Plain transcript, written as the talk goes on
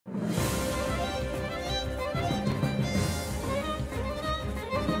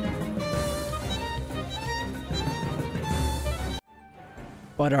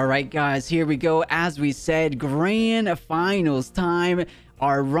But all right, guys, here we go. As we said, grand finals time.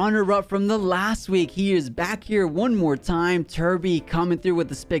 Our runner-up from the last week, he is back here one more time. Turbi coming through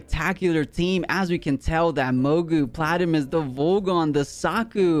with a spectacular team. As we can tell, that 𝗏𝗏𝗃𝗏, the Volgon, the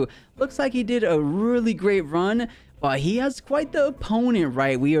Saku. Looks like he did a really great run, but he has quite the opponent,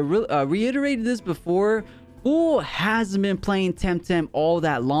 right? We reiterated this before. 𝗏𝗏 hasn't been playing Temtem all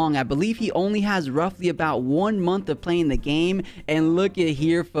that long. I believe he only has roughly about 1 month of playing the game. And look at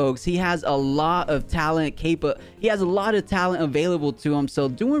here, folks. He has a lot of talent he has a lot of talent available to him. So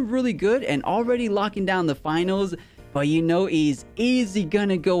doing really good and already locking down the finals. But you know, is he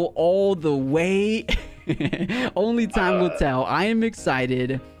gonna go all the way? Only time will tell. I am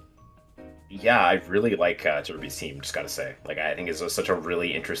excited. Yeah, I really like Turbi's team, just gotta say. Like, I think it's such a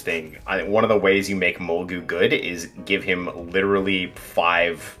really interesting... one of the ways you make 𝗏𝗏 good is give him literally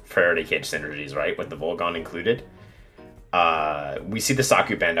 5 Faraday Cage synergies, right? With the Volgon included. We see the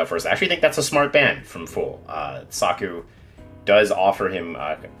Saku ban out first. I actually think that's a smart ban from 𝗏𝗏. Saku does offer him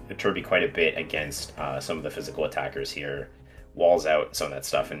Turbi quite a bit against some of the physical attackers here. Walls out some of that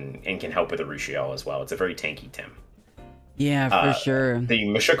stuff, and can help with the 𝗏𝗏𝗃 as well. It's a very tanky Tim. Yeah, for sure. The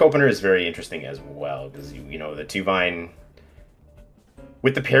𝗏𝗏𝗃 opener is very interesting as well, because, you know, the 𝗬𝗏...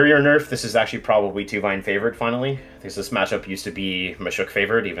 With the parrier nerf, this is actually probably 𝗬𝗏 favored, finally. Because this matchup used to be 𝗏𝗏𝗃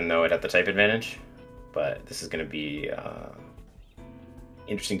favored, even though it had the type advantage. But this is going to be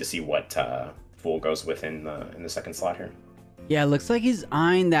interesting to see what 𝗏𝗏 goes with in the second slot here. Yeah, looks like he's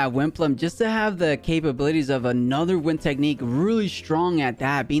eyeing that 𝗏𝗏𝗃 just to have the capabilities of another win technique, really strong at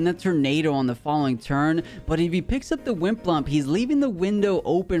that, being the tornado on the following turn. But if he picks up the 𝗏𝗏𝗃, he's leaving the window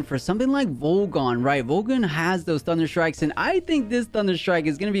open for something like Volgon, right? Volgon has those Thunder Strikes, and I think this Thunder Strike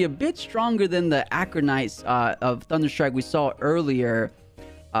is going to be a bit stronger than the Acronites of Thunder Strike we saw earlier.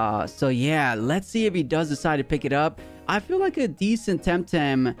 So yeah, let's see if he does decide to pick it up. I feel like a decent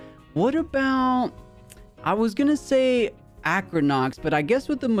Temtem. What about... I was going to say... Acronox, but I guess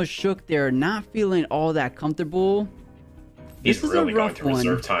with the 𝗏𝗃 they're not feeling all that comfortable. He's really going to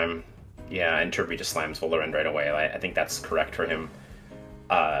reserve time. Yeah, and Turbi just slams 𝗏𝗏𝗃 right away. I think that's correct for him.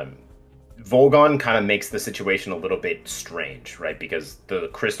 Volgon kind of makes the situation a little bit strange, right? Because the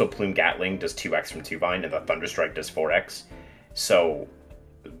Crystal Plume Gatling does 2x from 𝗬𝗏, and the Thunder Strike does 4x. So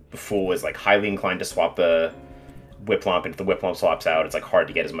the 𝗏𝗏 is like highly inclined to swap the 𝗏𝗏𝗃, and if the 𝗏𝗏𝗃 swaps out, it's like hard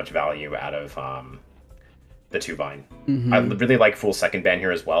to get as much value out of the 𝗬𝗏. I really like full second ban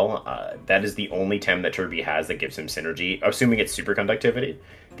here as well. That is the only Tem that Turbi has that gives him synergy, assuming it's superconductivity.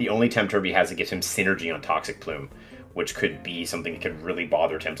 The only Tem Turbi has that gives him synergy on Toxic Plume, which could be something that could really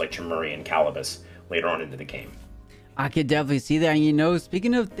bother Tems like 𝗬𝗏𝗃 and 𝗂𝗏𝗃 later on into the game. I could definitely see that. And you know,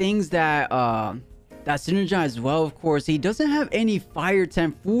 speaking of things that synergize well, of course, he doesn't have any fire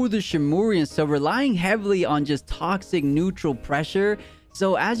Tem for the 𝗬𝗏𝗃𝗃, so relying heavily on just toxic neutral pressure.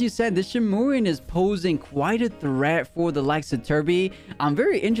 So as you said, this 𝗬𝗏𝗃𝗃 is posing quite a threat for the likes of Turbi.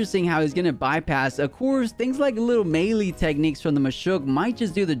 Very interesting how he's going to bypass. Of course, things like little melee techniques from the 𝗏𝗃 might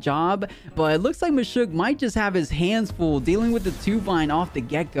just do the job, but it looks like 𝗏𝗃 might just have his hands full dealing with the 𝗬𝗏𝗃 off the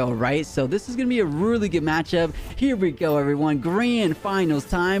get-go, right? So this is going to be a really good matchup. Here we go, everyone. Grand finals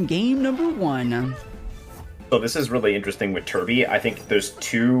time, game number 1. So this is really interesting with Turbi. I think there's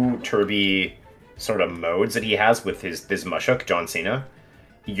 2 Turbi sort of modes that he has with this 𝗏𝗃, John Cena.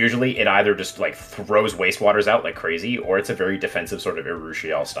 Usually it either just like throws wastewaters out like crazy, or it's a very defensive sort of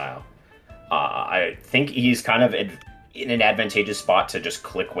𝗏𝗏𝗃𝗃 style. I think he's kind of in an advantageous spot to just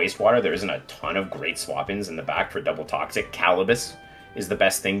click wastewater. There isn't a ton of great swap-ins in the back for double toxic. 𝗂𝗏𝗃 is the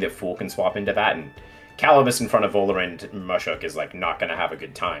best thing that 𝗏𝗏 can swap into that, and 𝗂𝗏𝗃 in front of 𝗏𝗏𝗃 and 𝗏𝗏𝗃 is like not going to have a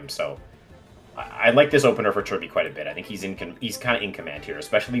good time. So I like this opener for Turbi quite a bit. I think he's kind of in command here,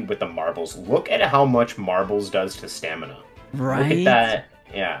 especially with the marbles. Look at how much marbles does to stamina. Right. Look at that.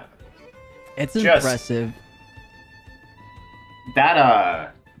 Yeah, it's impressive.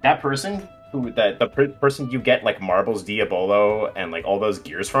 That person the person you get like marbles, Diabolo, and like all those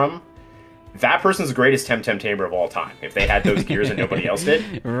gears from, that person's the greatest Temtem tamer of all time. If they had those gears and nobody else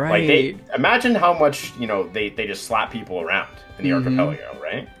did, right? Like imagine how much they just slap people around in the Archipelago,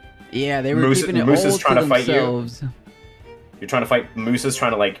 right? Yeah, they were keeping it all is trying to fight themselves. You're trying to fight 𝗏𝗏𝗃 is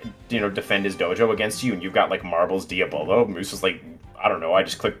trying to like defend his dojo against you, and you've got like marbles, Diabolo. 𝗏𝗏𝗃 is like, I don't know, I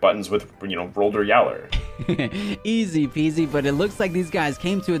just click buttons with, Rolder Yaller. Easy peasy, but it looks like these guys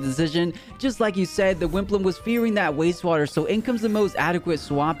came to a decision. Just like you said, the 𝗏𝗏𝗃 was fearing that wastewater, so in comes the most adequate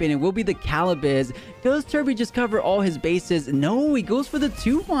swap in. It will be the 𝗂𝗏𝗃. Does Turbi just cover all his bases? No, he goes for the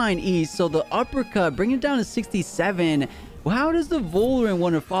 2-line East, so the uppercut, bring it down to 67. Well, how does the 𝗏𝗏𝗃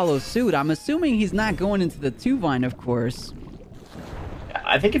want to follow suit? I'm assuming he's not going into the 2-line, of course.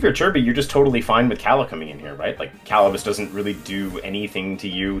 I think if you're 𝗬𝗵, you're just totally fine with 𝗬𝗏 coming in here, right? Like, 𝗬𝗏 doesn't really do anything to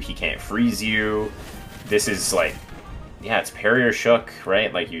you. He can't freeze you. This is like, yeah, it's parry or shook,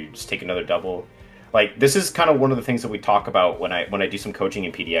 right? Like, you just take another double. Like, this is kind of one of the things that we talk about when I do some coaching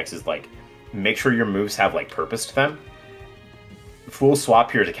in PDX is, like, make sure your moves have, like, purpose to them. Full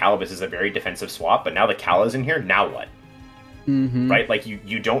swap here to 𝗬𝗏 is a very defensive swap, but now the 𝗬𝗏's in here, now what? Right? Like,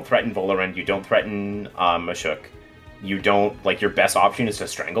 you don't threaten 𝗂𝗏, you don't threaten 𝗧𝗵𝗏. You don't, like, your best option is to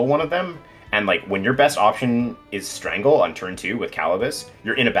strangle one of them, and, like, when your best option is strangle on turn 2 with 𝗬𝗏,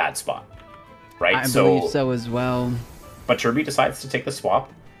 you're in a bad spot, right? I believe so as well. But 𝗬𝗵 decides to take the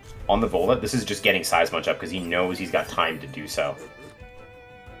swap on the 𝗂𝗏. This is just getting 𝗧𝗵𝗆 up because he knows he's got time to do so.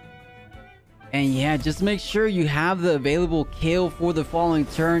 And yeah, just make sure you have the available kill for the following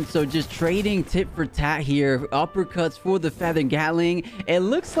turn. So just trading tit for tat here. Uppercuts for the Feather Gatling. It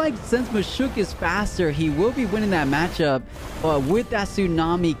looks like since 𝗵𝗃 is faster, he will be winning that matchup. But with that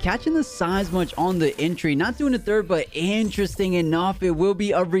Tsunami, catching the 𝗧𝗵𝗆 on the entry. Not doing a third, but interesting enough, it will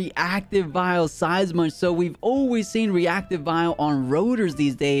be a reactive Vile 𝗧𝗵𝗆. So we've always seen reactive Vile on rotors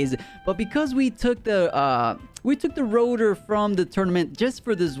these days. But because we took the rotor from the tournament just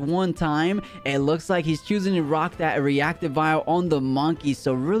for this one time, it looks like he's choosing to rock that reactive Vile on the monkey,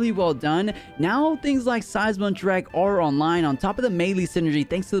 so really well done. Now things like 𝗧𝗵𝗆 are online on top of the melee synergy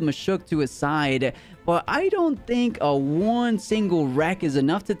thanks to the 𝗵𝗃 to his side. But I don't think a one single wreck is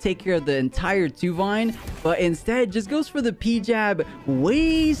enough to take care of the entire Two-Vine, but instead just goes for the P-Jab.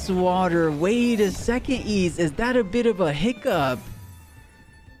 Wastewater, wait a second, Ease, is that a bit of a hiccup?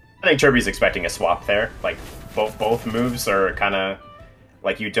 I think 𝗬𝗵's expecting a swap there. Like, both moves are kind of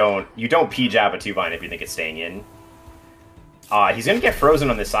like you don't P-Jab a Two-Vine if you think it's staying in. He's gonna get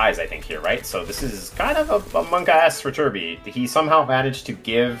frozen on this size, I think, here, right? So this is kind of a Monka-S for 𝗬𝗵. He somehow managed to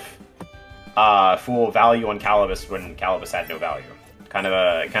give full value on 𝗬𝗏 when 𝗬𝗏 had no value. Kind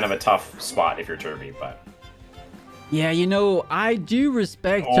of a tough spot if you're 𝗬𝗵, but. Yeah, you know, I do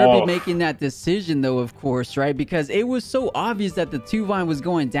respect Turbi making that decision, though, of course, right? Because it was so obvious that the Two-Vine was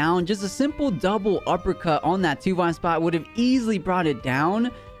going down. Just a simple double uppercut on that Two-Vine spot would have easily brought it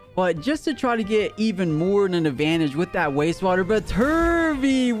down. But just to try to get even more than an advantage with that wastewater, but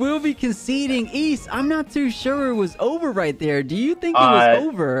Turbi will be conceding. East, I'm not too sure it was over right there. Do you think it was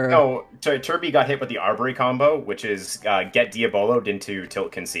over? No, Turbi got hit with the Arbory combo, which is get Diaboloed into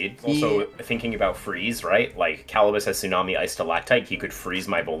tilt concede. Also thinking about freeze, right? Like 𝗬𝗏 has Tsunami Ice Stalactite, he could freeze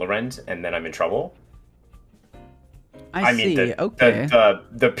my 𝗂𝗏 and then I'm in trouble. I mean,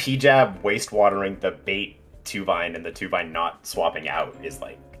 the P-Jab wastewatering the bait Two-Vine and the Two-Vine not swapping out is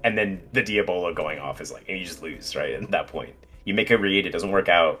like, and then the Diabolo going off is like, and you just lose, right? At that point, you make a read, it doesn't work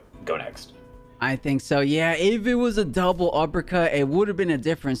out, go next. I think so, yeah. If it was a double uppercut, it would have been a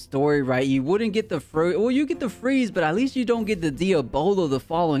different story, right? You wouldn't get the well, you get the freeze, but at least you don't get the Diabolo the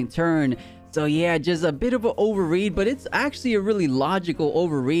following turn. So yeah, just a bit of an overread, but it's actually a really logical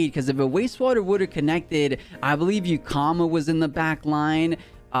overread because if a wastewater would have connected, I believe 𝗂𝘀𝗶 was in the back line.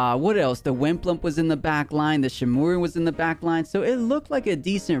 What else? The 𝗰𝗶𝗆 was in the back line. The 𝗬𝗵𝗆 was in the back line. So it looked like a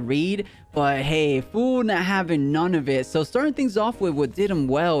decent read. But hey, fool not having none of it. So starting things off with what did him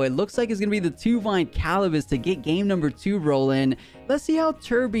well. It looks like it's going to be the Two-Vine 𝗬𝗏 to get game number 2 rolling. Let's see how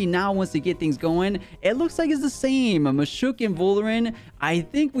Turbi now wants to get things going. It looks like it's the same. 𝗵𝗃 and 𝗂𝗏. I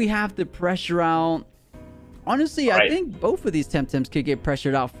think we have to pressure out. Honestly, I think both of these Temtems could get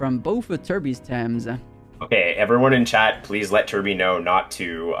pressured out from both of Turbi's Tems. Okay, everyone in chat, please let Turbi know not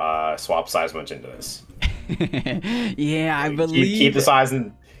to swap 𝗧𝗵𝗆 into this. Yeah, I believe keep the size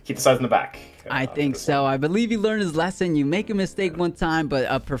in the back. I think so. I believe he learned his lesson. You make a mistake one time, but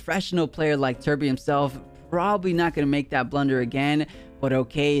a professional player like Turbi himself probably not going to make that blunder again. But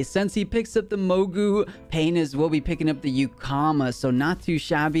okay, since he picks up the Mogu, Paenis will be picking up the 𝗂𝘀𝗏, so not too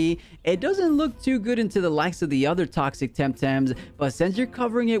shabby. It doesn't look too good into the likes of the other toxic Temtems, but since you're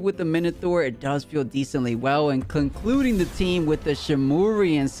covering it with the Minotaur, it does feel decently well, and concluding the team with the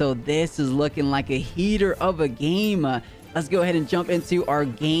Lemurian, so this is looking like a heater of a game. Let's go ahead and jump into our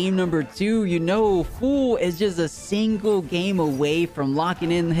game number 2. You know, Fool is just a single game away from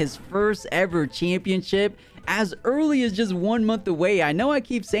locking in his first ever championship as early as just 1 month away. I know I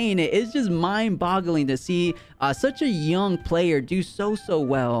keep saying it. It's just mind-boggling to see such a young player do so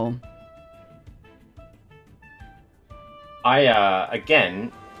well.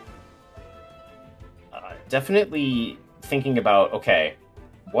 Again, definitely thinking about, okay,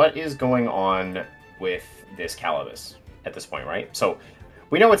 what is going on with this 𝗬𝗏 at this point, right? So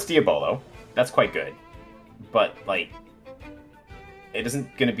we know it's Diabolo. That's quite good. But, like, it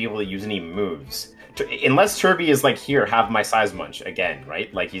isn't going to be able to use any moves. Unless Turbi is like, here, have my 𝗧𝗵𝗆 again,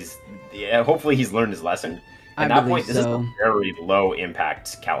 right? Like, hopefully he's learned his lesson. I At that believe point, this is so. a very low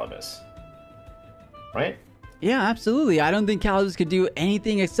impact 𝗬𝗫, right? Yeah, absolutely. I don't think 𝗬𝗫 could do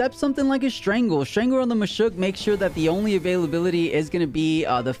anything except something like a Strangle. Strangle on the 𝗬𝗫 makes sure that the only availability is going to be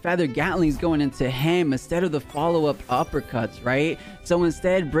the Feather Gatlings going into him instead of the follow-up uppercuts, right? So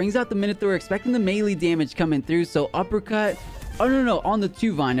instead, brings out the Minotaur, expecting the melee damage coming through. So uppercut. Oh, no, on the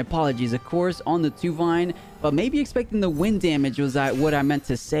𝗬𝗵𝗈. Apologies, of course, on the 𝗬𝗵𝗈. But maybe expecting the wind damage was what I meant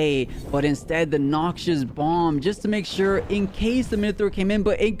to say. But instead, the Noxious Bomb, just to make sure in case the Minotaur came in.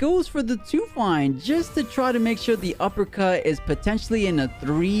 But it goes for the 𝗬𝗵𝗈, just to try to make sure the uppercut is potentially in a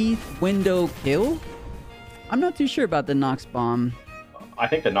 3-window kill. I'm not too sure about the Nox Bomb. I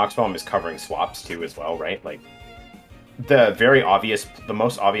think the Nox Bomb is covering swaps too as well, right? Like, the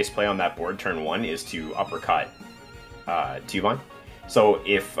most obvious play on that board turn 1 is to uppercut 𝗬𝗵𝗈. So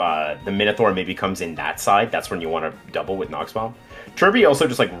if the Minotaur maybe comes in that side, that's when you want to double with Nox Bomb. Turbi also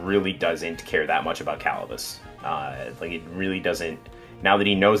just like really doesn't care that much about 𝗬𝗫. Like it really doesn't. Now that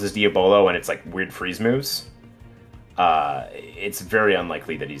he knows his Diabolo and it's like weird freeze moves, it's very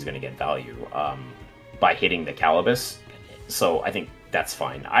unlikely that he's going to get value by hitting the 𝗬𝗫. So I think that's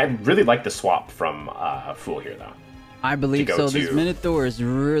fine. I really like the swap from 𝗏 here though. I believe so. This Minotaur is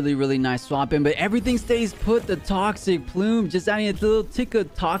really nice swapping, but everything stays put. The Toxic Plume, just adding a little tick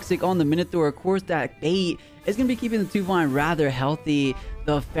of Toxic on the Minotaur. Of course, that bait is going to be keeping the 𝗬𝗵𝗈 rather healthy.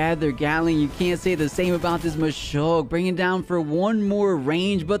 The Feather Gatling, you can't say the same about this 𝗬𝗫. Bringing down for one more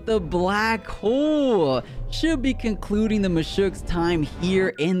range, but the Black Hole should be concluding the 𝗬𝗫's time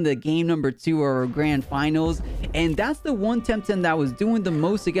here in the game number 2 of our grand finals. And that's the one Temtem that was doing the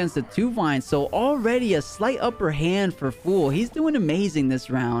most against the 𝗬𝗵𝗈. So already a slight upper hand for 𝗏. He's doing amazing this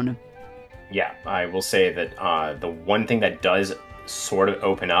round. Yeah, I will say that the one thing that does sort of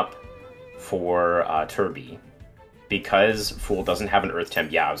open up for Turbi, because 𝗏 doesn't have an Earth Temp,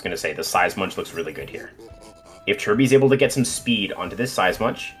 yeah, I was going to say the 𝗧𝗵𝗵𝗆 looks really good here. If Turbi's able to get some speed onto this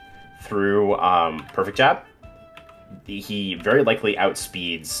𝗧𝗵𝗆 through Perfect Jab, he very likely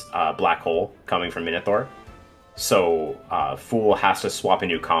outspeeds Black Hole coming from Minotaur. So 𝗏 has to swap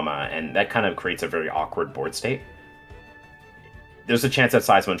into 𝗂𝗀, and that kind of creates a very awkward board state. There's a chance that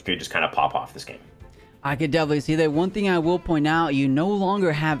𝗧𝗵𝗆 could just kind of pop off this game. I could definitely see that. One thing I will point out, you no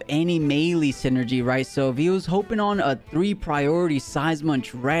longer have any melee synergy, right? So if he was hoping on a 3-priority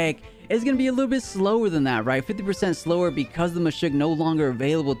𝗧𝗵𝗆 wreck, it's going to be a little bit slower than that, right? 50% slower because the 𝗬𝗫 no longer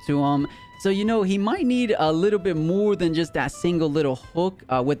available to him. So, you know, he might need a little bit more than just that single little hook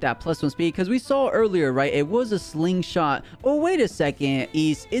with that +1 speed. Because we saw earlier, right? It was a slingshot. Oh, wait a second,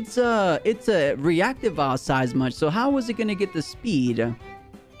 East. It's a reactive 𝗧𝗵𝗆. So how was it going to get the speed?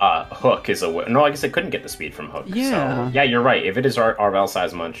 Hook is a... No, I guess it couldn't get the speed from Hook. Yeah. So, yeah, you're right. If it is RVL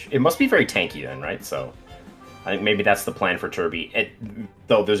𝗧𝗵𝗆, it must be very tanky then, right? So I think maybe that's the plan for Turbi.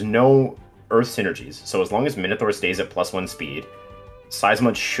 Though there's no Earth synergies, so as long as Minotaur stays at +1 speed,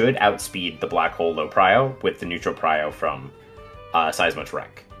 𝗧𝗵𝗆 should outspeed the Black Hole low prio with the neutral prio from 𝗧𝗵𝗆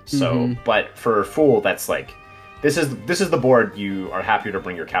wreck. So, but for 𝗏, that's like... This is the board you are happy to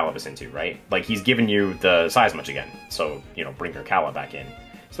bring your 𝗬𝗫 into, right? Like, he's given you the 𝗧𝗵𝗆 again, so, you know, bring your 𝗬𝗫 back in.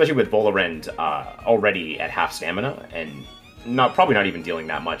 Especially with Volirend already at half stamina, and probably not even dealing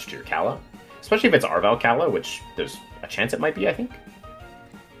that much to your 𝗬𝗫. Especially if it's RVL 𝗬𝗫, which there's a chance it might be, I think.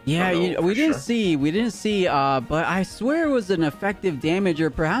 Yeah, we didn't see, but I swear it was an effective damage, or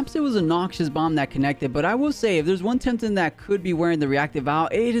perhaps it was a Noxious Bomb that connected. But I will say, if there's one Temtem that could be wearing the reactive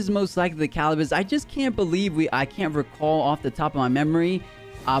out, it is most likely the 𝗬𝗫. I just can't believe I can't recall off the top of my memory,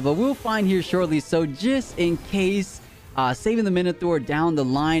 but we'll find here shortly. So just in case, saving the Minotaur down the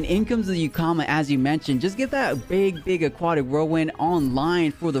line, in comes the 𝗂𝗀𝗆, as you mentioned. Just get that big aquatic whirlwind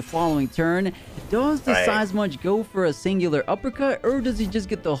online for the following turn. Does the 𝗧𝗵𝗆 go for a singular uppercut, or does he just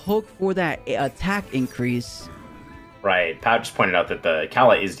get the hook for that attack increase? Right. Pat just pointed out that the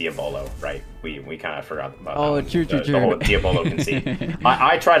𝗬𝗫 is Diabolo, right? We kind of forgot about that. Oh, true. The whole Diabolo conceit.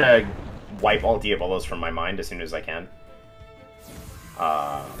 I try to wipe all Diabolos from my mind as soon as I can.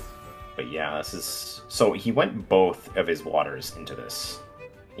 But yeah, this is... So he went both of his waters into this.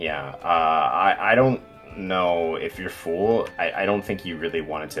 Yeah, I don't know if you're 𝗏. I don't think you really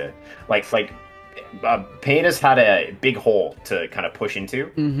wanted to... Like Paenis had a big hole to kind of push into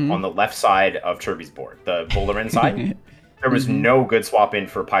on the left side of Turbi's board, the Volirend side. There was no good swap in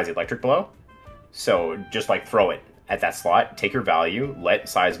for 𝗫's Electric Blow. So just like throw it at that slot, take your value, let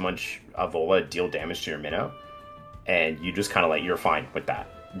𝗧𝗵𝗆 Vola deal damage to your Minnow, and you just kind of like, you're fine with that.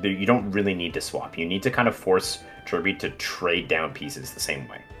 You don't really need to swap. You need to kind of force Turbi to trade down pieces the same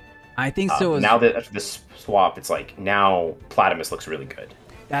way. I think so. Now that after this swap, it's like, now 𝗏𝗏𝗏 looks really good.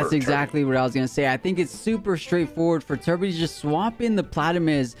 That's exactly what I was going to say. I think it's super straightforward for Turbi to just swap in the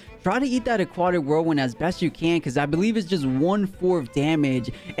Paenis. Try to eat that Aquatic Whirlwind as best you can, because I believe it's just 1/4 damage.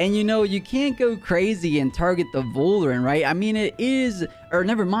 And you know, you can't go crazy and target the Voldrin, right? I mean, it is, or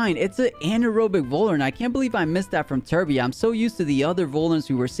never mind, it's an anaerobic Voldrin. I can't believe I missed that from Turbi. I'm so used to the other Voldrins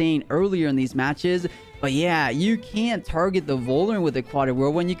we were seeing earlier in these matches. But yeah, you can't target the Voldrin with Aquatic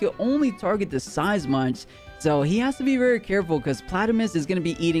Whirlwind. You can only target the 𝗧𝗵𝗶. So he has to be very careful, because Paenis is going to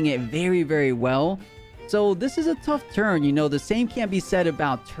be eating it very, very well. So this is a tough turn. You know, the same can't be said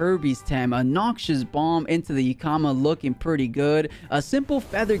about Turbi's Tem. A Noxious Bomb into the 𝗬𝗂𝗇 looking pretty good. A simple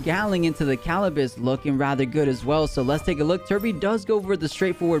Feather Gatling into the 𝗬𝗂𝗺 looking rather good as well. So let's take a look. Turbi does go for the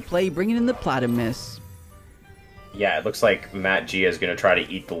straightforward play, bringing in the Paenis. Yeah, it looks like Matt G is going to try to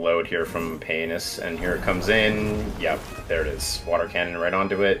eat the load here from Paenis, and here it comes in. Yep, there it is. Water Cannon right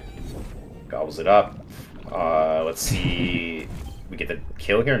onto it. Gobbles it up. Let's see. We get the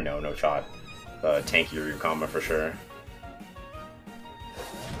kill here? No shot. Tanky 𝗬𝗂𝗇 for sure.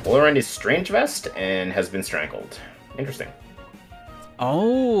 Voldrin is Strange Vest and has been strangled. Interesting.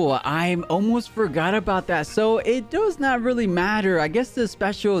 Oh, I almost forgot about that. So it does not really matter. I guess the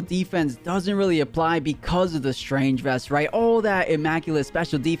special defense doesn't really apply because of the Strange Vest, right? All that immaculate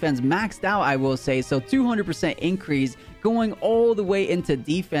special defense maxed out, I will say. So 200% increase going all the way into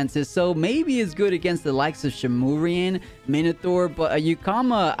defenses. So maybe it's good against the likes of 𝗬𝗵𝗶, Minotaur, but a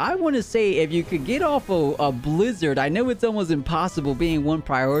𝗬𝗂𝗇, I want to say if you could get off a Blizzard, I know it's almost impossible being one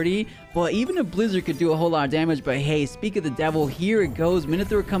priority, but even a Blizzard could do a whole lot of damage. But hey, speak of the devil, here it goes.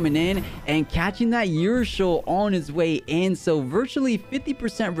 Minotaur coming in and catching that 𝗬𝗔 on his way in. So virtually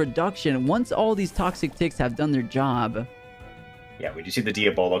 50% reduction once all these toxic ticks have done their job. Yeah, we do see the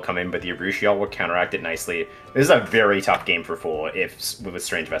Diabolo come in, but the 𝗬𝗔 will counteract it nicely. This is a very tough game for Fool with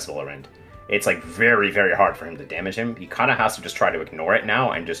Strange Vest Voldrin. It's like very, very hard for him to damage him. He kind of has to just try to ignore it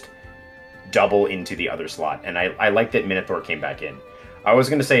now and just double into the other slot. And I like that Minotaur came back in. I was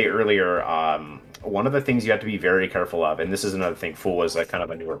going to say earlier, one of the things you have to be very careful of, and this is another thing Fool is a kind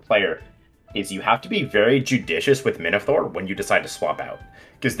of a newer player, is you have to be very judicious with Minotaur when you decide to swap out.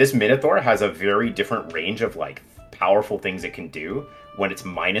 Because this Minotaur has a very different range of like powerful things it can do when it's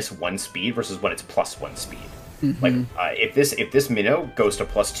 -1 speed versus when it's +1 speed. Like if this Minnow goes to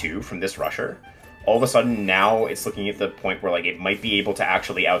 +2 from this Rusher, all of a sudden now it's looking at the point where like it might be able to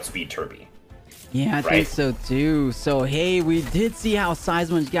actually outspeed Turbi. Yeah, I think so too. So hey, we did see how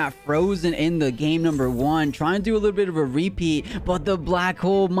𝗧𝗵𝗶 got frozen in the game #1, trying to do a little bit of a repeat, but the black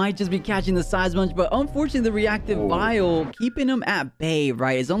hole might just be catching the 𝗧𝗵𝗶. But unfortunately, the reactive vial keeping him at bay,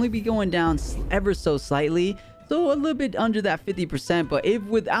 right? It's only be going down ever so slightly. So a little bit under that 50%, but if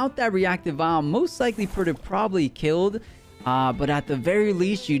without that reactive vial, most likely probably killed. But at the very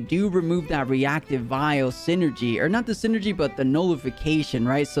least, you do remove that reactive vial synergy, or not the synergy, but the nullification,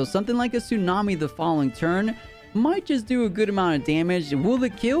 right? So something like a 𝗧𝗵𝗵𝗶 the following turn might just do a good amount of damage. Will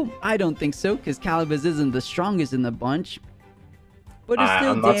it kill? I don't think so, because 𝗬𝗂𝗺 isn't the strongest in the bunch. But it's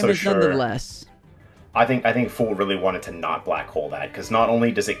still damage nonetheless. I think Fool really wanted to not black hole that, because not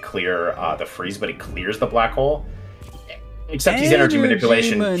only does it clear the freeze, but it clears the black hole. Except he's energy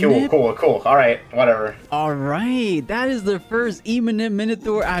manipulation. Cool. All right, whatever. All right, that is the first 𝗬𝗵𝗶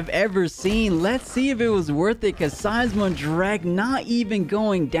Minotaur I've ever seen. Let's see if it was worth it, because 𝗧𝗵𝗶 Direct not even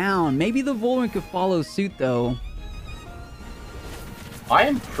going down. Maybe the Voldrin could follow suit, though. I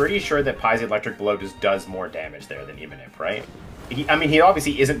am pretty sure that 𝗀's Electric Blow just does more damage there than 𝗬𝗵𝗶, right? I mean, he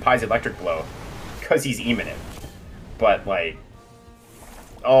obviously isn't 𝗀's Electric Blow, because he's 𝗬𝗵𝗶. But, like...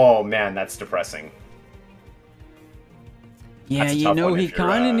 Oh, man, that's depressing. Yeah, you know, he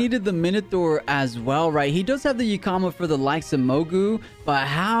kind of needed the Minotaur as well, right? He does have the 𝗬𝗂𝗑 for the likes of Mogu, but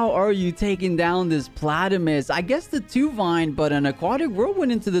how are you taking down this Paenis? I guess the 2-Vine, but an Aquatic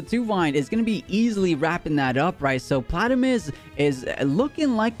Whirlwind into the 2-Vine is going to be easily wrapping that up, right? So Paenis is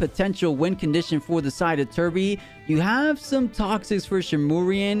looking like potential win condition for the side of Turbi. You have some Toxics for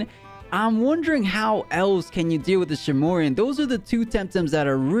𝗬𝗵𝗆. I'm wondering how else can you deal with the 𝗬𝗵𝗆. Those are the two Temtems that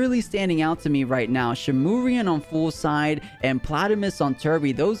are really standing out to me right now. 𝗬𝗵𝗆 on Fool side and Paenis on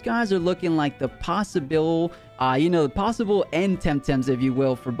Turbi. Those guys are looking like the possible, the possible end Temtems, if you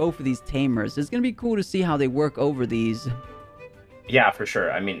will, for both of these tamers. It's going to be cool to see how they work over these. Yeah, for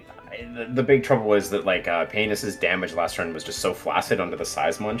sure. I mean, the big trouble was that like Paenis's damage last turn was just so flaccid under the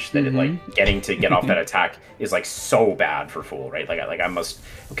𝗧𝗵𝗶 that it, like getting to get off that attack is like so bad for Fool, right? Like I must.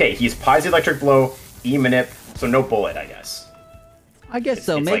 Okay, he's 𝗀's Electric Blow, 𝗬𝗵𝗆, so no bullet, I guess. I guess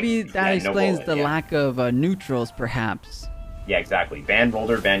so. Maybe like, that explains no bullet, the lack of neutrals, perhaps. Yeah, exactly. Ban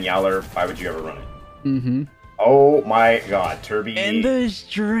Boulder, ban Yowler. Why would you ever run it? Oh my God, Turbi. And the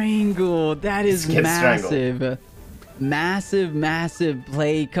Strangle. That is massive. Massive, massive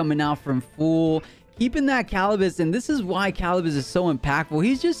play coming out from Fool. Keeping that 𝗂𝗶𝗆, and this is why 𝗂𝗶𝗆 is so impactful.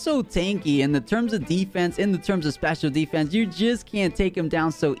 He's just so tanky in the terms of defense, in the terms of special defense. You just can't take him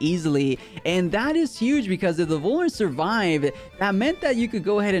down so easily, and that is huge because if the Voldrin survived, that meant that you could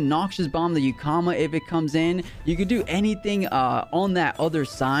go ahead and 𝗧𝗵𝗶 the 𝗂𝗏 if it comes in. You could do anything on that other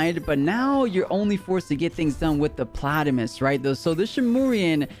side, but now you're only forced to get things done with the Paenis, right? So the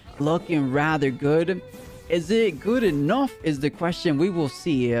𝗧𝗵𝗶 looking rather good. Is it good enough is the question. We will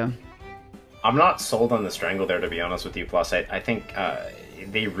see. I'm not sold on the strangle there, to be honest with you. Plus, I think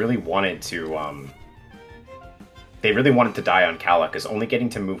they really wanted to die on 𝗂𝗏, because only getting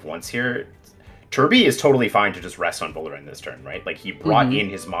to move once here. Turbi is totally fine to just rest on Voldrin this turn, right? Like, he brought in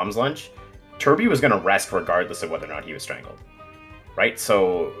his mom's lunch. Turbi was going to rest regardless of whether or not he was strangled, right?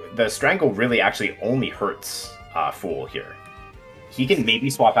 So the strangle really actually only hurts Fool here. He can maybe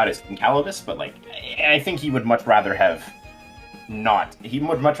swap out his 𝗂𝗏𝗃, but like, I think he would much rather have not. He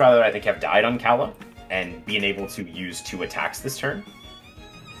would much rather, I think, have died on 𝗂𝗏 and being able to use 2 attacks this turn.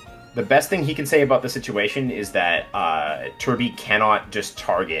 The best thing he can say about the situation is that Turbi cannot just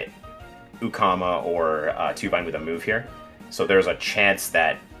target 𝗂𝗏 or 𝗬𝗵𝗆 with a move here. So there's a chance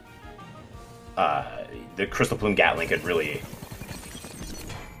that the Crystal Plume Gatling could really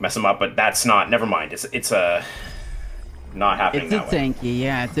mess him up, but that's not. Never mind. It's a not happening. It's a tanky,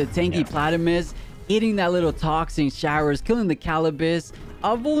 yeah. It's a tanky Paenis. Hitting that little toxin showers, killing the 𝗂𝗶𝗆.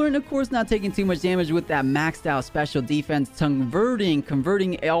 Voldrin, of course, not taking too much damage with that maxed out special defense, converting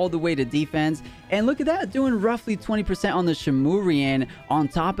all the way to defense. And look at that, doing roughly 20% on the 𝗧𝗵𝗶 on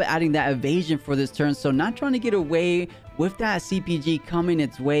top of adding that evasion for this turn. So not trying to get away with that CPG coming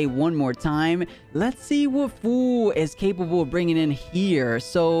its way one more time. Let's see what Fool is capable of bringing in here.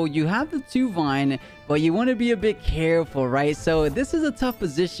 So you have the 𝗬𝗵𝗆, but you want to be a bit careful, right? So this is a tough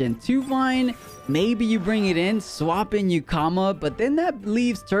position. 𝗬𝗵𝗆, maybe you bring it in, swap in 𝗂𝗏, but then that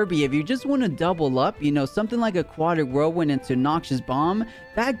leaves Turbi. If you just want to double up, you know, something like a Aquatic Whirlwind into 𝗧𝗵𝗆,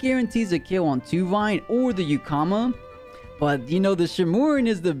 that guarantees a kill on 𝗬𝗵𝗆 or the 𝗂𝗏. But, you know, the 𝗧𝗵𝗆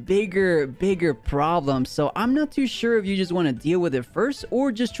is the bigger problem. So I'm not too sure if you just want to deal with it first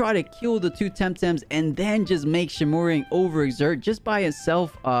or just try to kill the 2 Temtems and then just make 𝗧𝗵𝗆 overexert just by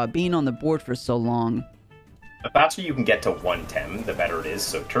itself being on the board for so long. The faster you can get to 1 Tem, the better it is.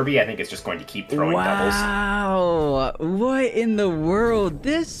 So Turbi, I think, is just going to keep throwing doubles. Wow! What in the world?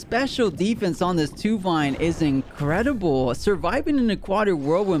 This special defense on this 𝗬𝗵𝗆 is incredible. Surviving an Aquatic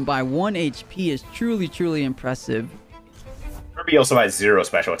Whirlwind by 1 HP is truly, truly impressive. Turbi also has 0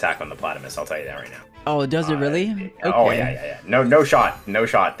 special attack on the Paenis, I'll tell you that right now. Oh, does it really? Okay. Oh, yeah. No shot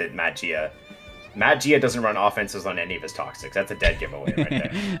that 𝗬𝗏𝗃 doesn't run offenses on any of his toxics. That's a dead giveaway right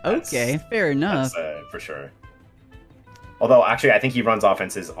there. Okay, fair enough. That's, for sure. Although, actually, I think he runs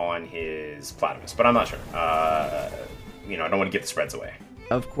offenses on his Paenis, but I'm not sure. You know, I don't want to give the spreads away.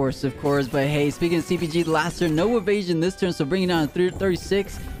 Of course. But hey, speaking of CPG, last turn, no evasion this turn, so bringing down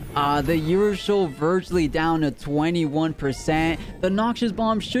 36. The Usual virtually down to 21%. The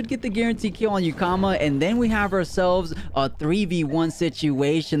𝗧𝗵𝗆 should get the guaranteed kill on 𝗂𝗏, and then we have ourselves a 3v1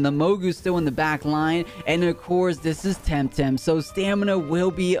 situation. The Mogu's still in the back line, and of course, this is Temtem, so stamina will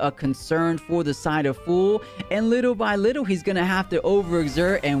be a concern for the side of Fool, and little by little, he's gonna have to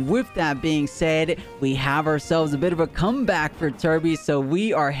overexert. And with that being said, we have ourselves a bit of a comeback for Turbi, so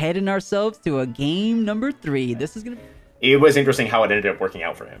we are heading ourselves to a game number 3. This is gonna be... It was interesting how it ended up working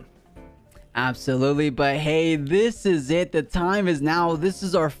out for him. Absolutely, but hey, this is it. The time is now. This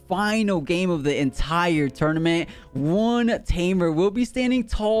is our final game of the entire tournament. One tamer will be standing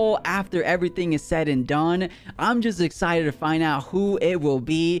tall after everything is said and done. I'm just excited to find out who it will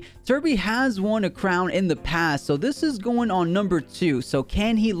be. Turbi has won a crown in the past, so this is going on number 2. So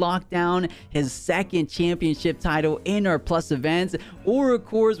can he lock down his 2nd championship title in our plus events? Or of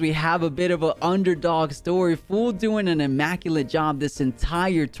course, we have a bit of an underdog story. Fool doing an immaculate job this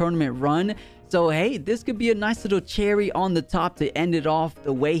entire tournament run. So hey, this could be a nice little cherry on the top to end it off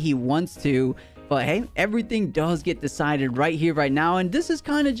the way he wants to. But hey, everything does get decided right here, right now. And this is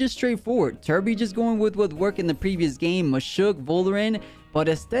kind of just straightforward. Turbi just going with what worked in the previous game, 𝗧𝗏𝗆, Voldrin. But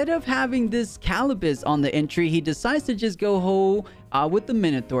instead of having this 𝗂𝗶𝗆 on the entry, he decides to just go whole with the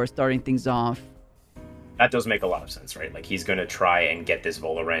Minotaur starting things off. That does make a lot of sense, right? Like, he's going to try and get this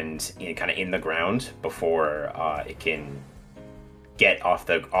Voldrin kind of in the ground before it can get off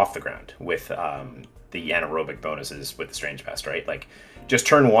the ground with the anaerobic bonuses with the Strange Pest, right? Like, just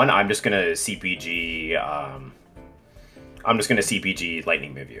turn 1, I'm just gonna CPG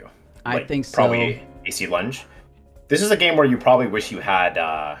Lightning Move. I think so. Probably AC Lunge. This is a game where you probably wish you had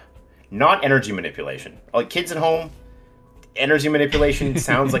not energy manipulation. Like, kids at home, energy manipulation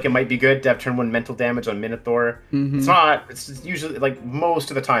sounds like it might be good to have turn 1 mental damage on Minotaur. It's not. It's usually, like,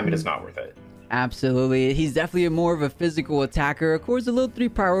 most of the time it is not worth it. Absolutely. He's definitely more of a physical attacker. Of course, a little 3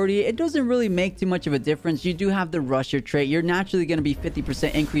 priority, it doesn't really make too much of a difference. You do have the rusher trait. You're naturally going to be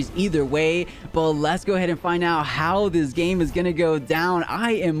 50% increase either way. But let's go ahead and find out how this game is going to go down.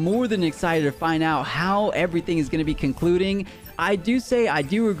 I am more than excited to find out how everything is going to be concluding. I do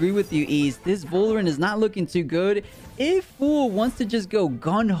agree with you, 𝗧𝗍. This Voliran is not looking too good. If Fool wants to just go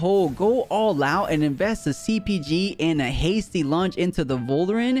gun-ho, go all out, and invest a CPG and a hasty lunge into the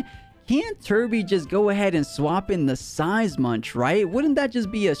Voliran, can't Turbi just go ahead and swap in the 𝗧𝗵𝗶, right? Wouldn't that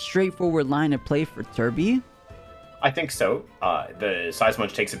just be a straightforward line of play for Turbi? I think so. The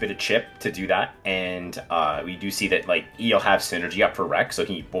𝗧𝗵𝗆 takes a bit of chip to do that, and we do see that, like, he'll have synergy up for Wreck, so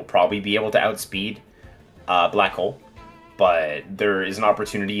he will probably be able to outspeed Black Hole. But there is an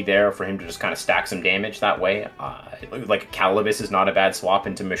opportunity there for him to just kind of stack some damage that way. Like, 𝗂𝗶𝗆 is not a bad swap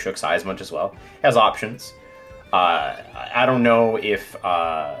into Mashuk 𝗧𝗵𝗆 as well. He has options. I don't know if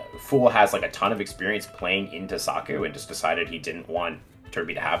Fool has, like, a ton of experience playing into Saku and just decided he didn't want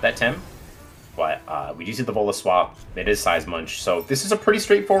Turbi to have that Tem. But we do see the Vola swap. It is 𝗧𝗵𝗆, so this is a pretty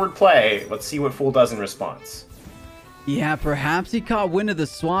straightforward play. Let's see what Fool does in response. Yeah, perhaps he caught wind of the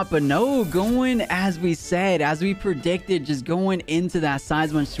swap, but no, going as we said, as we predicted, just going into that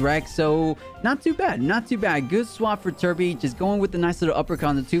𝗧𝗵𝗆 Wreck. So not too bad, not too bad. Good swap for Turbi, just going with the nice little uppercut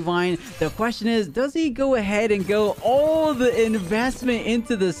on the 2-Vine. The question is, does he go ahead and go all the investment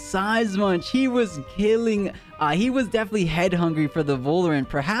into the 𝗧𝗵𝗆? He was killing, he was definitely head hungry for the Voliran.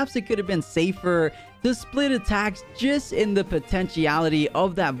 Perhaps it could have been safer to split attacks just in the potentiality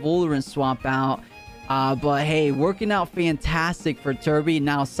of that Voliran swap out. But hey, working out fantastic for Turbi.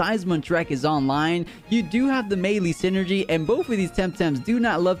 Now 𝗧𝗵𝗆 Wreck is online. You do have the melee synergy, and both of these Temtems do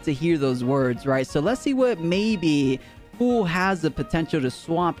not love to hear those words, right? So let's see what maybe Fool has the potential to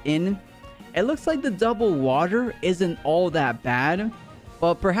swap in. It looks like the double water isn't all that bad,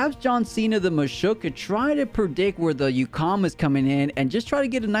 but perhaps John Cena the Mashuk could try to predict where the 𝗂𝗏 is coming in and just try to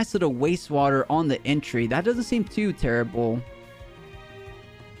get a nice little wastewater on the entry. That doesn't seem too terrible.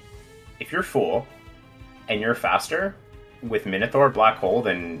 If you're Fool and you're faster with Minotaur, Black Hole,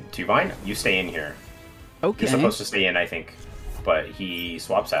 than 2-Vine, you stay in here. Okay. You're supposed to stay in, I think. But he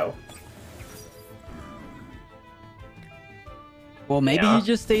swaps out. Well, maybe he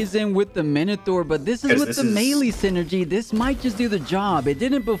just stays in with the Minotaur, but this is with the melee synergy. This might just do the job. It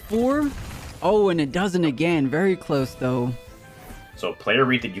didn't before. Oh, and it doesn't again. Very close, though. So player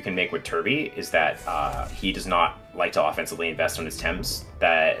read that you can make with Turbi is that he does not like to offensively invest on his Tems.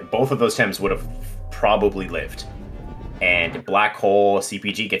 That both of those Tems would have probably lived. And Black Hole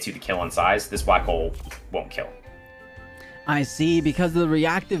CPG gets you the kill on 𝗧𝗵𝗆. This Black Hole won't kill. I see, because of the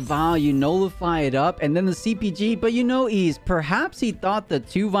reactive Vial, you nullify it up, and then the CPG, but you know, 𝗧𝗍, perhaps he thought the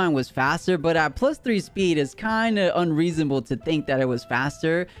 2-Vine was faster, but at +3 speed, it's kind of unreasonable to think that it was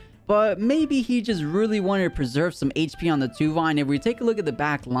faster. But maybe he just really wanted to preserve some HP on the 2-Vine. If we take a look at the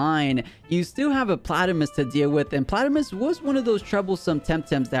back line, you still have a Platymus to deal with. And Platymus was one of those troublesome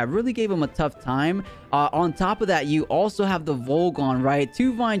Temtems that really gave him a tough time. On top of that, you also have the Volgon, right?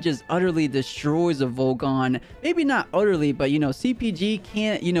 2-Vine just utterly destroys a Volgon. Maybe not utterly, but, you know, CPG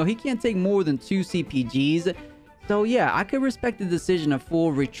can't, you know, he can't take more than 2 CPGs. So, yeah, I could respect the decision of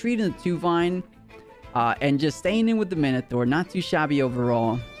Fool retreating the 2-Vine and just staying in with the Minotaur. Not too shabby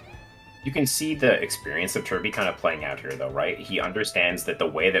overall. You can see the experience of Turbi kind of playing out here, though, right? He understands that the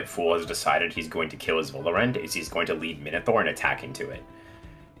way that Fool has decided he's going to kill his Voliran is he's going to lead Minotaur and attack into it.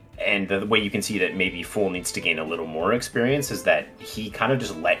 And the way you can see that maybe Fool needs to gain a little more experience is that he kind of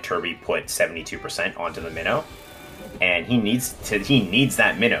just let Turbi put 72% onto the Minnow, and he needs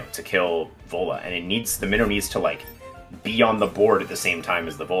that Minnow to kill Vola, and the Minnow needs to, like, be on the board at the same time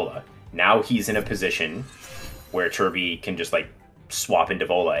as the Vola. Now he's in a position where Turbi can just, like, swap into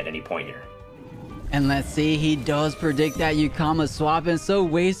Vola at any point here. And let's see, he does predict that 𝗂𝗏 swap, and so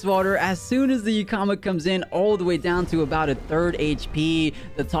Wastewater, as soon as the 𝗂𝗏 comes in all the way down to about a 3rd HP,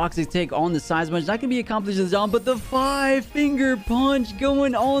 the Toxic take on the 𝗧𝗵𝗆, that can be accomplished as well, but the 5-finger punch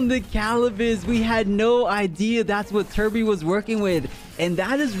going on the 𝗂𝗏, we had no idea that's what Turbi was working with, and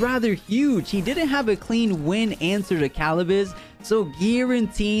that is rather huge. He didn't have a clean win answer to 𝗂𝗏, so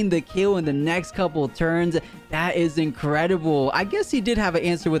guaranteeing the kill in the next couple of turns, that is incredible. I guess he did have an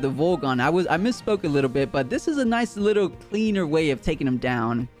answer with a Volgon. I misspoke a little bit, but this is a nice little cleaner way of taking him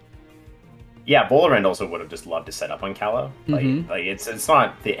down. Yeah, Voliran also would have just loved to set up on 𝗂𝗏. Like it's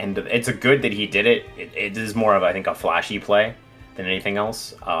not the end of it's a good that he did it. It is more of, I think, a flashy play than anything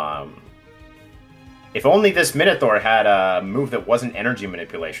else. If only this Minotaur had a move that wasn't energy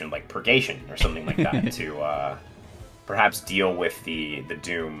manipulation, like Purgation or something like that, to perhaps deal with the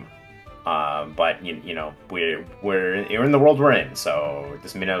Doom. But you know, we're in the world we're in, so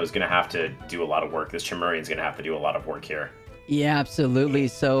this Minnow is gonna have to do a lot of work. This 𝗬𝗏𝗻 is gonna have to do a lot of work here. Yeah, absolutely.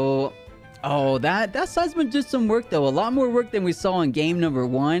 So, oh, that 𝗧𝗵𝗶 did some work though, a lot more work than we saw in game number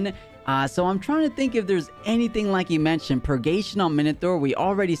 1. So I'm trying to think if there's anything like you mentioned. Purgation on Minotaur, we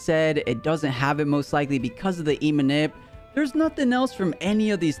already said it doesn't have it most likely because of the 𝗬𝗏𝗻. There's nothing else from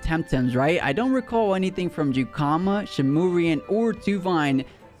any of these Temtems, right? I don't recall anything from 𝗬𝗏𝗻𝗶, 𝗬𝗏𝗻, or 𝗬𝗏𝗻.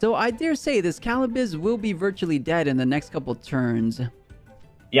 So I dare say this 𝗬𝗏𝗻 will be virtually dead in the next couple turns.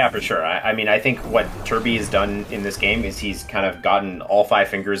 Yeah, for sure. I mean, I think what Turbi has done in this game is he's kind of gotten all 5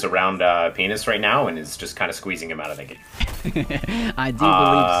 fingers around Paenis right now and is just kind of squeezing him out of the game. I do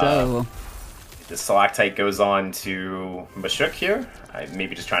believe so. The Stalactite goes on to 𝗵𝗂𝗽 here.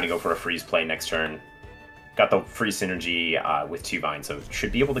 Maybe just trying to go for a freeze play next turn. Got the free synergy with 𝗬𝗏𝗻, so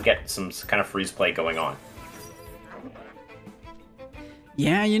should be able to get some kind of freeze play going on.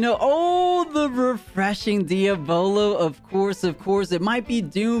 Yeah, you know, oh, the refreshing Diabolo, of course. It might be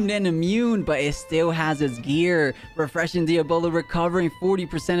doomed and immune, but it still has its gear. Refreshing Diabolo recovering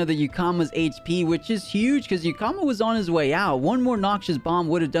 40% of the 𝗬𝗏𝗻𝗄's HP, which is huge because 𝗬𝗏𝗻𝗄 was on his way out. One more Noxious Bomb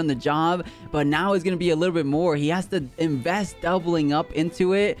would have done the job, but now it's going to be a little bit more. He has to invest doubling up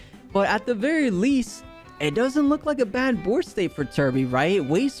into it, but at the very least, it doesn't look like a bad board state for Turbi, right?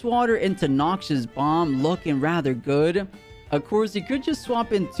 Wastewater into Noxious Bomb looking rather good. Of course, you could just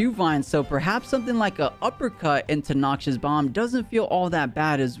swap in 𝗬𝗏𝗻𝗄, so perhaps something like an uppercut into Noxious Bomb doesn't feel all that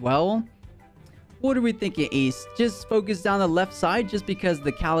bad as well. What are we thinking, Ace? Just focus down the left side just because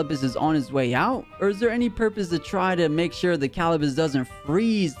the 𝗬𝗏𝗻𝗄 is on his way out? Or is there any purpose to try to make sure the 𝗬𝗏𝗻𝗄 doesn't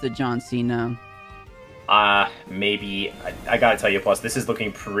freeze the John Cena? Maybe. I gotta tell you, plus, this is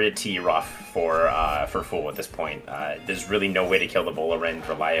looking pretty rough for 𝗏𝗏 at this point. There's really no way to kill the 𝗬𝗏𝗻𝗄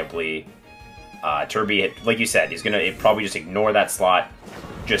reliably. Turbi, like you said, he's gonna probably just ignore that slot,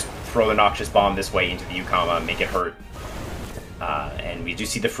 just throw the Noxious Bomb this way into the 𝗬𝗏𝗻𝗄, make it hurt. And we do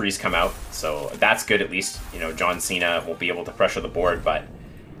see the freeze come out, so that's good at least. You know, John Cena won't be able to pressure the board, but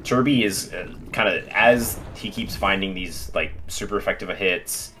Turbi is kind of, as he keeps finding these, like, super effective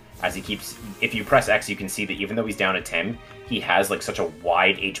hits, as he keeps, if you press X, you can see that even though he's down a 𝗬𝗻, he has, like, such a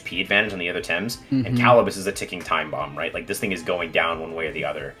wide HP advantage on the other 𝗬𝗻s, and 𝗬𝗏𝗻𝗄 is a ticking time bomb, right? Like, this thing is going down one way or the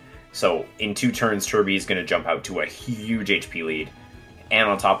other. So in 2 turns, Turbi is going to jump out to a huge HP lead. And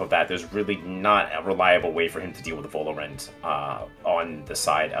on top of that, there's really not a reliable way for him to deal with the 𝗬𝗏𝗻𝗄 on the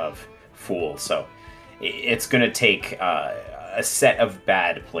side of 𝗏. So it's going to take a set of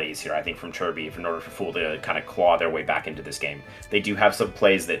bad plays here, I think, from Turbi in order for 𝗏 to kind of claw their way back into this game. They do have some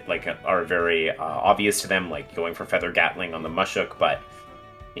plays that are very obvious to them, like going for Feather Gatling on the 𝗵𝗂𝗽, but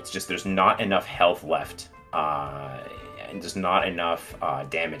it's just there's not enough health left. And there's not enough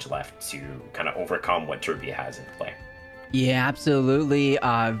damage left to kind of overcome what Turbi has in play. Yeah, absolutely.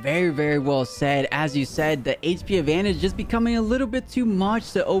 Very, very well said. As you said, the HP advantage just becoming a little bit too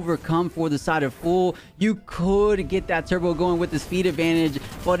much to overcome for the side of 𝗏. You could get that turbo going with the speed advantage,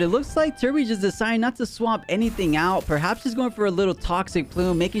 but it looks like Turbi just decided not to swap anything out. Perhaps just going for a little Toxic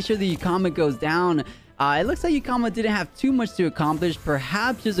Plume, making sure the 𝗬𝗏𝗻𝗄 goes down. It looks like 𝗬𝗏𝗻𝗄 didn't have too much to accomplish,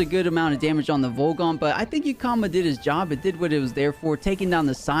 perhaps just a good amount of damage on the Volgon, but I think 𝗬𝗏𝗻𝗄 did his job. It did what it was there for, taking down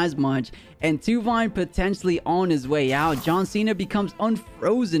the 𝗧𝗵𝗵𝗏, and 𝗬𝗏𝗻 potentially on his way out. John Cena becomes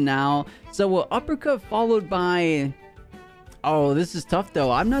unfrozen now, so an uppercut followed by... Oh, this is tough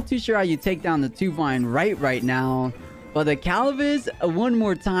though. I'm not too sure how you take down the 𝗬𝗏𝗻 right now. But the 𝗬𝗏𝗻𝗄, one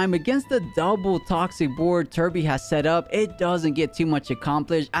more time, against the double toxic board Turbi has set up, it doesn't get too much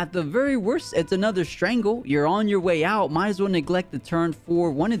accomplished. At the very worst, it's another strangle. You're on your way out. Might as well neglect the turn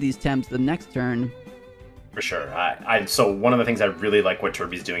for one of these 𝗬𝗻s the next turn. For sure. So one of the things I really like what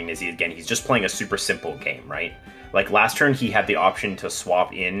Turbi's doing is, he's just playing a super simple game, right? Like last turn, he had the option to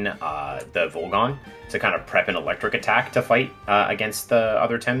swap in the Volgon to kind of prep an electric attack to fight against the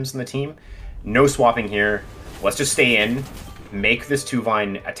other 𝗬𝗻s in the team. No swapping here. Let's just stay in, make this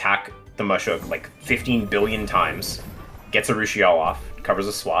𝗬𝗏𝗻 attack the 𝗵𝗂𝗽 like 15 billion times, gets a Ruchiel off, covers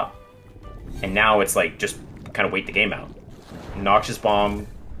a swap, and now it's like just kind of wait the game out. Noxious Bomb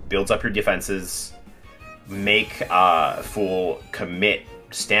builds up your defenses, make 𝗏 commit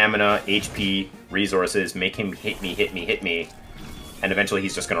stamina, HP, resources, make him hit me, and eventually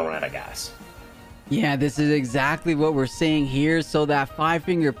he's just going to run out of gas. Yeah, this is exactly what we're seeing here. So that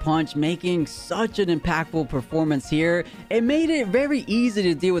 5-finger punch making such an impactful performance here. It made it very easy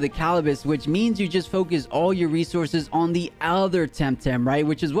to deal with the 𝗬𝗏𝗻𝗄, which means you just focus all your resources on the other Temtem, right?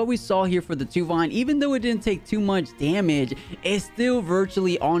 Which is what we saw here for the 𝗬𝗏𝗻. Even though it didn't take too much damage, it's still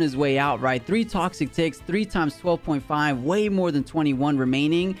virtually on his way out, right? 3 toxic ticks, 3 times 12.5, way more than 21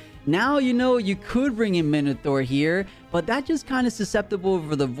 remaining. Now, you know, you could bring in Minotaur here, but that's just kind of susceptible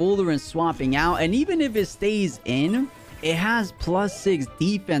for the Volarant swapping out. And even if it stays in, it has +6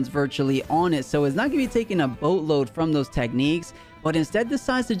 defense virtually on it, so it's not going to be taking a boatload from those techniques, but instead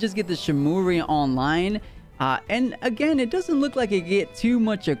decides to just get the 𝗬𝗵𝗶 online. And again, it doesn't look like it get too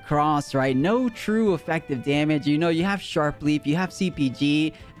much across, right? No true effective damage. You know, you have Sharp Leaf, you have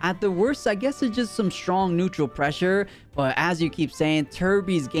CPG. At the worst, I guess it's just some strong neutral pressure. But as you keep saying,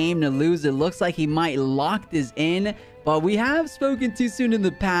 Turbi's game to lose. It looks like he might lock this in. But we have spoken too soon in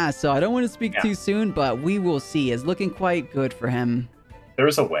the past, so I don't want to speak too soon, but we will see. It's looking quite good for him. There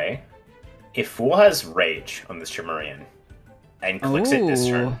is a way. If Fool has Rage on this 𝗬𝗵𝗶 and clicks it this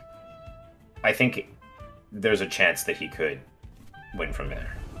turn, I think there's a chance that he could win from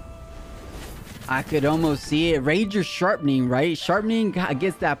there. I could almost see it. Rage or Sharpening, right? Sharpening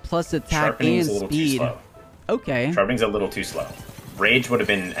gets that plus attack and speed. A little too slow. Okay. Sharpening's a little too slow. Rage would have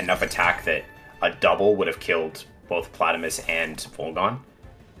been enough attack that a double would have killed both 𝗵𝗶𝗆 and Volgon,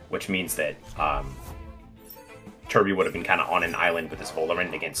 which means that Turbi would have been kind of on an island with his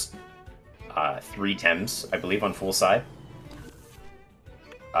Volarant against 3 Tems, I believe, on Fool's side.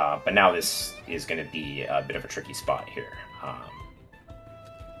 But now this is going to be a bit of a tricky spot here.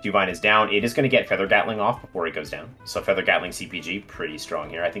 𝗬𝗵𝗶 is down. It is going to get Feather Gatling off before it goes down. So Feather Gatling CPG, pretty strong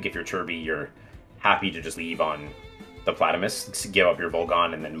here. I think if you're Turbi, you're happy to just leave on the 𝗵𝗶𝗆, give up your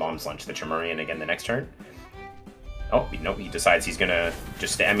Volgon, and then Mom's Lunch the 𝗬𝗵𝗶 again the next turn. Oh, no, he decides he's going to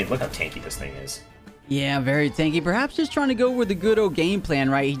just stay. I mean, look how tanky this thing is. Yeah, very tanky. Perhaps just trying to go with the good old game plan,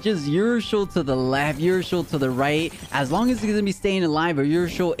 right? He just Yrshul to the left, Yrshul to the right. As long as he's going to be staying alive, or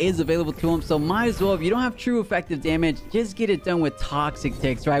Yrshul is available to him. So might as well, if you don't have true effective damage, just get it done with toxic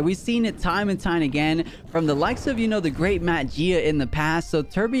ticks, right? We've seen it time and time again from the likes of, you know, the great 𝗏𝗂𝗽 in the past. So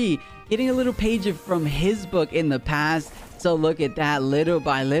Turbi getting a little page from his book in the past. So look at that, little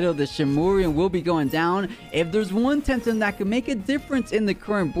by little, the 𝗬𝗵𝗶 will be going down. If there's one Temtem that can make a difference in the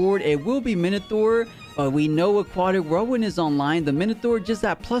current board, it will be Minotaur. But we know 𝗂𝗀𝗺𝗏 is online. The Minotaur just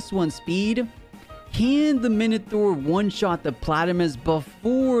at +1 speed. Can the Minotaur one-shot the 𝗵𝗶𝗆s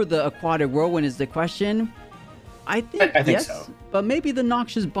before the 𝗂𝗂𝗺𝗏 is the question. I think yes, so. But maybe the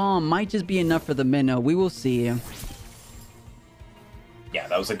Noxious Bomb might just be enough for the Minnow. We will see. Yeah,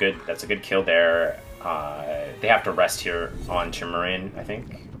 that's a good kill there. They have to rest here on 𝗬𝗵𝗶, I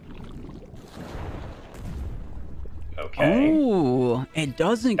think. Okay. Oh, it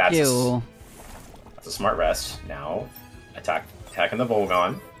doesn't kill. That's a smart rest. Now, attacking the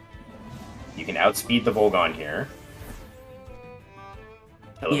Volgon. You can outspeed the Volgon here.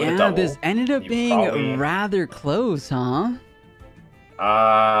 Yeah, this ended up being rather close, huh?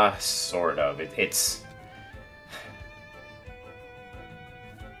 Sort of. It's...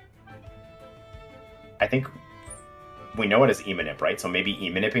 I think we know it as 𝗬𝗏𝗶, right? So maybe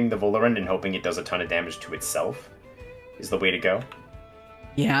𝗬𝗏𝗶ing the Volarant and hoping it does a ton of damage to itself is the way to go.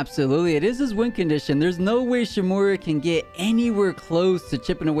 Yeah, absolutely. It is his win condition. There's no way 𝗬𝗵𝗶 can get anywhere close to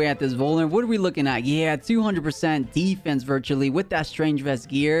chipping away at this Volarant. What are we looking at? Yeah, 200% defense virtually with that Strange Vest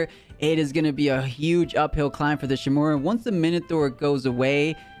gear. It is going to be a huge uphill climb for the 𝗬𝗵𝗶 once the Minotaur goes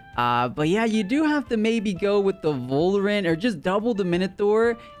away. But yeah, you do have to maybe go with the Volarant or just double the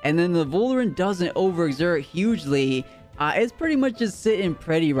Minotaur, and then the Volarant doesn't overexert hugely. It's pretty much just sitting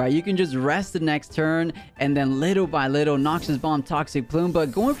pretty, right? You can just rest the next turn, and then little by little, Noxious Bomb, Toxic Plume,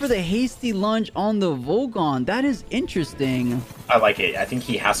 but going for the hasty lunge on the Volgon, that is interesting. I like it. I think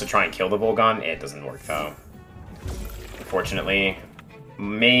he has to try and kill the Volgon. It doesn't work, though. Unfortunately,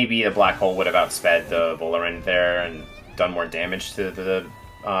 maybe the Black Hole would have outsped the Volarant there and done more damage to the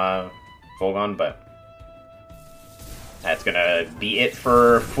Volgon, but that's gonna be it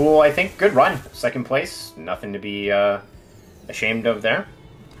for Fool, I think. Good run. Second place. Nothing to be ashamed of there.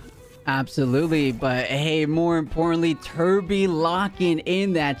 Absolutely, but hey, more importantly, Turbi locking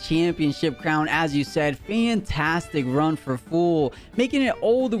in that championship crown. As you said, fantastic run for Fool, making it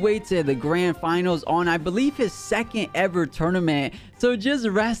all the way to the grand finals on, I believe, his second ever tournament. So just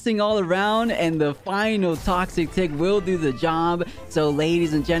resting all around, and the final Toxic Tick will do the job. So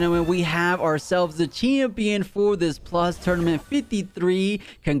ladies and gentlemen, we have ourselves the champion for this Plus Tournament 53.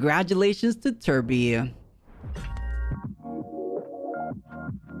 Congratulations to Turbi.